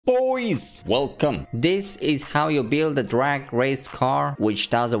Boys, welcome. This is how you build a drag race car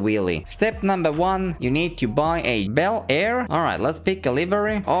which does a wheelie. Step number 1, you need to buy a Bel Air. Alright, let's pick a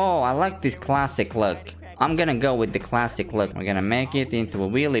livery. Oh, I like this classic look. I'm gonna go with the classic look. We're gonna make it into a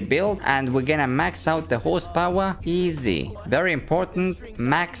wheelie build and we're gonna max out the horsepower. Easy. Very important,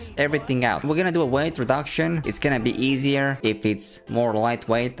 max everything out. We're gonna do a weight reduction. It's gonna be easier if it's more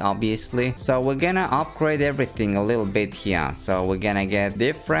lightweight, obviously. So we're gonna upgrade everything a little bit here. So we're gonna get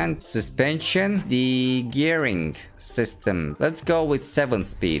different suspension, the gearing system. Let's go with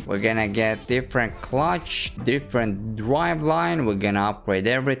 7-speed. We're gonna get different clutch, different drive line. We're gonna upgrade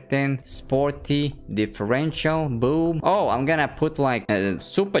everything. Sporty, differential, boom. Oh, I'm gonna put like a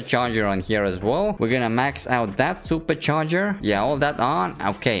supercharger on here as well. We're gonna max out that supercharger. Yeah, all that on.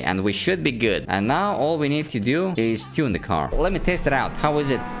 Okay, and we should be good. And now all we need to do is tune the car. Let me test it out. How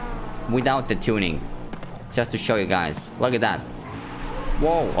is it without the tuning? Just to show you guys. Look at that.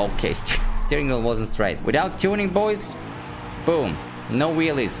 Whoa, okay. Steering wheel wasn't straight. Without tuning, boys. Boom. No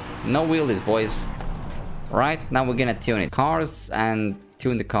wheelies. No wheelies, boys. Right, now we're gonna tune it. Cars and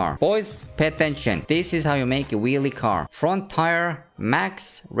tune the car. Boys, pay attention. This is how you make a wheelie car. Front tire,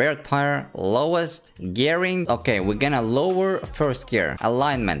 max. Rear tire, lowest. Gearing. Okay, we're gonna lower first gear.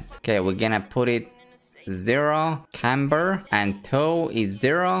 Alignment. Okay, we're gonna put it 0, camber, and toe is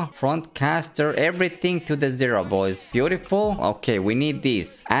 0, front caster, everything to the 0, boys. Beautiful. Okay, we need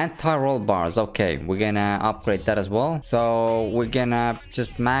these anti-roll bars. Okay, we're gonna upgrade that as well. So we're gonna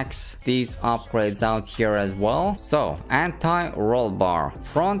just max these upgrades out here as well. So anti-roll bar,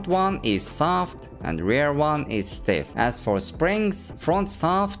 front one is soft and rear one is stiff. As for springs, front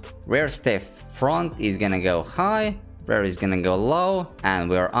soft, rear stiff. Front is gonna go high, rear is gonna go low, and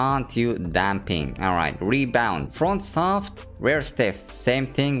we're on to damping. All right, rebound, front soft, rear stiff. Same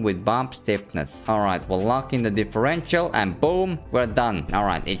thing with bump stiffness. All right, we'll lock in the differential and boom, we're done. All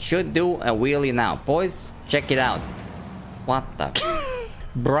right, it should do a wheelie now. Boys, check it out. What the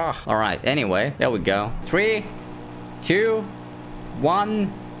bruh. All right, anyway, there we go. 3 2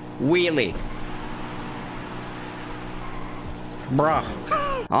 1 wheelie. Bruh.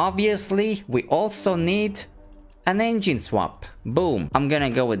 Obviously we also need an engine swap. Boom. I'm gonna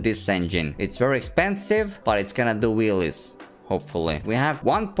go with this engine. It's very expensive, but it's gonna do wheelies. Hopefully. We have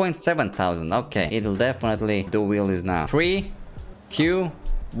 1.7 thousand. Okay, it'll definitely do wheelies now. 3 2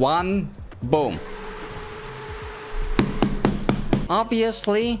 1 boom.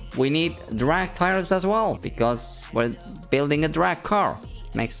 Obviously, we need drag tires as well because we're building a drag car.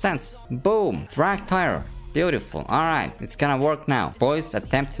 Makes sense. Boom. Drag tire. Beautiful. All right, it's gonna work now. Boys,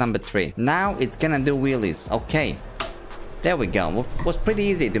 attempt number 3. Now it's gonna do wheelies. Okay, there we go. It was pretty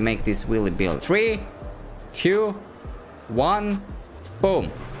easy to make this wheelie build. 3 2 1 boom.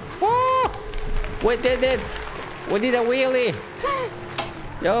 Woo! We did it. We did a wheelie.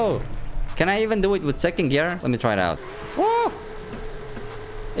 Yo, can I even do it with second gear? Let me try it out. Woo!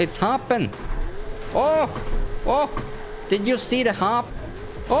 It's hopping. Oh, did you see the hop?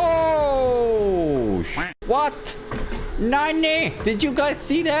 Oh, what? 90! Did you guys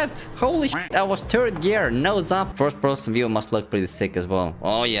see that? Holy shit, that was third gear, nose up. First person view must look pretty sick as well.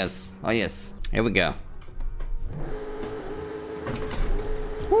 Oh yes, oh yes. Here we go.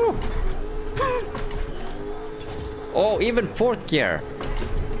 Woo. Oh, even fourth gear.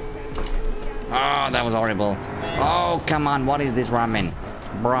 Oh, that was horrible. Oh, come on, what is this ramen?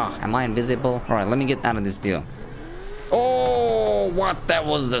 Bruh, am I invisible? Alright, let me get out of this view. Oh, what? That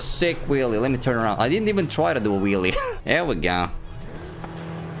was a sick wheelie. Let me turn around. I didn't even try to do a wheelie. There we go.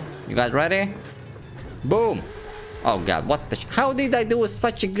 You guys ready? Boom. Oh god, what the how did I do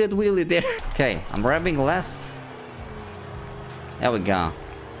such a good wheelie there? Okay, I'm revving less. There we go.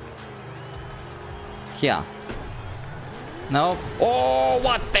 Here. No. Oh,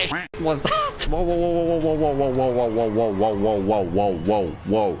 what the was that? Whoa, whoa, whoa, whoa, whoa, whoa, whoa, whoa, whoa, whoa, whoa, whoa, whoa, whoa,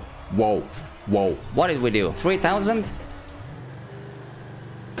 whoa, whoa, whoa. What did we do? 3,000?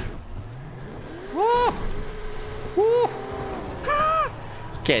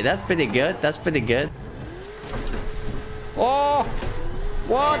 Okay, that's pretty good. That's pretty good. Oh,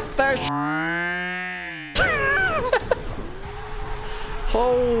 what the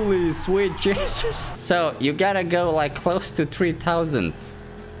holy sweet Jesus. So you gotta go like close to 3,000.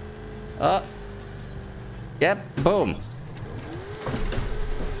 Yep, boom.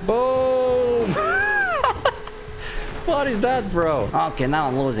 Boom. What is that, bro? Okay, now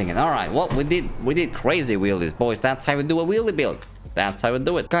I'm losing it. All right, well, we did crazy wheelies, boys. That's how we do a wheelie build. That's how I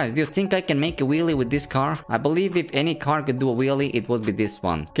do it. Guys, do you think I can make a wheelie with this car? I believe if any car could do a wheelie, it would be this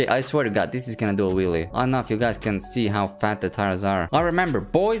one. Okay, I swear to God, this is gonna do a wheelie. I don't know if you guys can see how fat the tires are. I remember,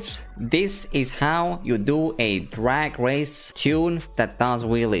 boys, this is how you do a drag race tune that does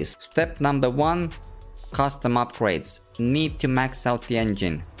wheelies. Step number 1, custom upgrades. Need to max out the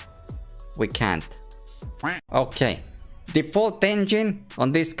engine. We can't. Okay. Default engine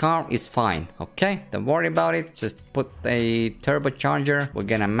on this car is fine. Okay, don't worry about it. Just put a turbocharger. We're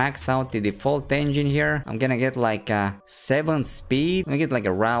gonna max out the default engine here. I'm gonna get like a 7 speed. I'm gonna get like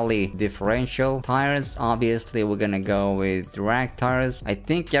a rally differential. Tires, obviously we're gonna go with drag tires. I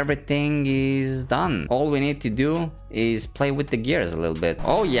think everything is done. All we need to do is play with the gears a little bit.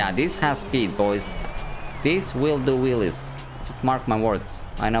 Oh yeah, this has speed, boys. This will do wheelies. Just mark my words.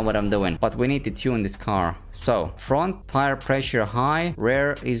 I know what I'm doing. But we need to tune this car. So, front tire pressure high,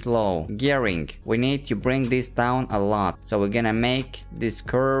 rear is low. Gearing. We need to bring this down a lot. So we're gonna make this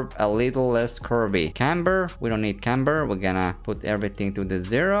curve a little less curvy. Camber. We don't need camber. We're gonna put everything to the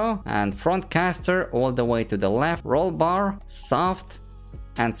 0. And front caster all the way to the left. Roll bar. Soft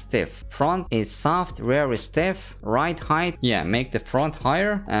and stiff. Front is soft, rear is stiff. Right height, yeah, make the front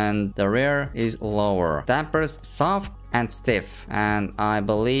higher and the rear is lower. Dampers soft and stiff, and I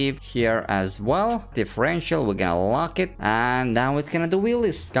believe here as well. Differential, we're gonna lock it, and now it's gonna do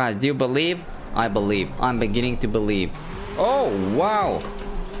wheelies. Guys, do you believe? I believe. I'm beginning to believe. Oh wow,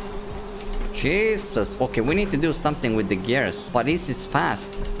 Jesus. Okay, we need to do something with the gears, but this is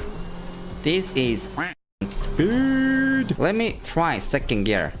fast. This is speed. Let me try second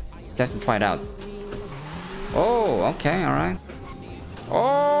gear. Just to try it out. Oh, okay, all right.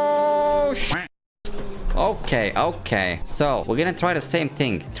 Oh, okay, okay. So we're gonna try the same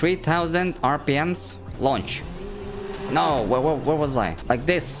thing. 3000 RPMs. Launch. No, where was I? Like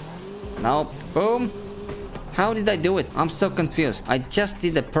this. Nope. Boom. How did I do it? I'm so confused. I just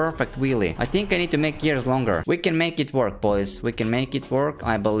did the perfect wheelie. I think I need to make gears longer. We can make it work, boys. We can make it work,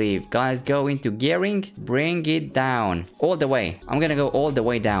 I believe. Guys, go into gearing. Bring it down. All the way. I'm gonna go all the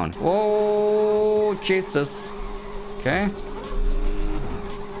way down. Oh, Jesus. Okay.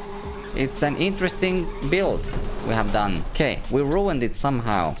 It's an interesting build we have done. Okay, we ruined it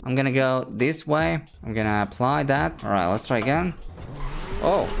somehow. I'm gonna go this way. I'm gonna apply that. All right, let's try again.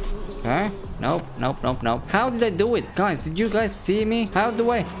 Oh, okay. Nope, nope, nope, nope. How did I do it? Guys, did you guys see me? How do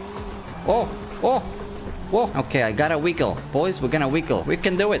I... Oh, oh, whoa. Okay, I gotta wiggle. Boys, we're gonna wiggle. We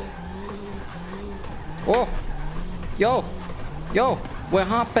can do it. Oh, yo, yo, we're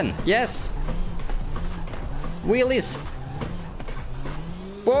hopping. Yes. Wheelies.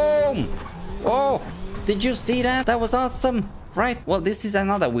 Boom. Oh, did you see that? That was awesome. Right? Well, this is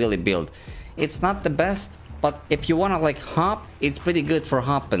another wheelie build. It's not the best, but if you wanna like hop, it's pretty good for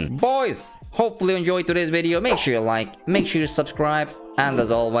hopping. Boys, hopefully you enjoyed today's video. Make sure you like, make sure you subscribe, and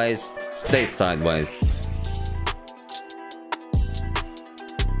as always, stay sideways.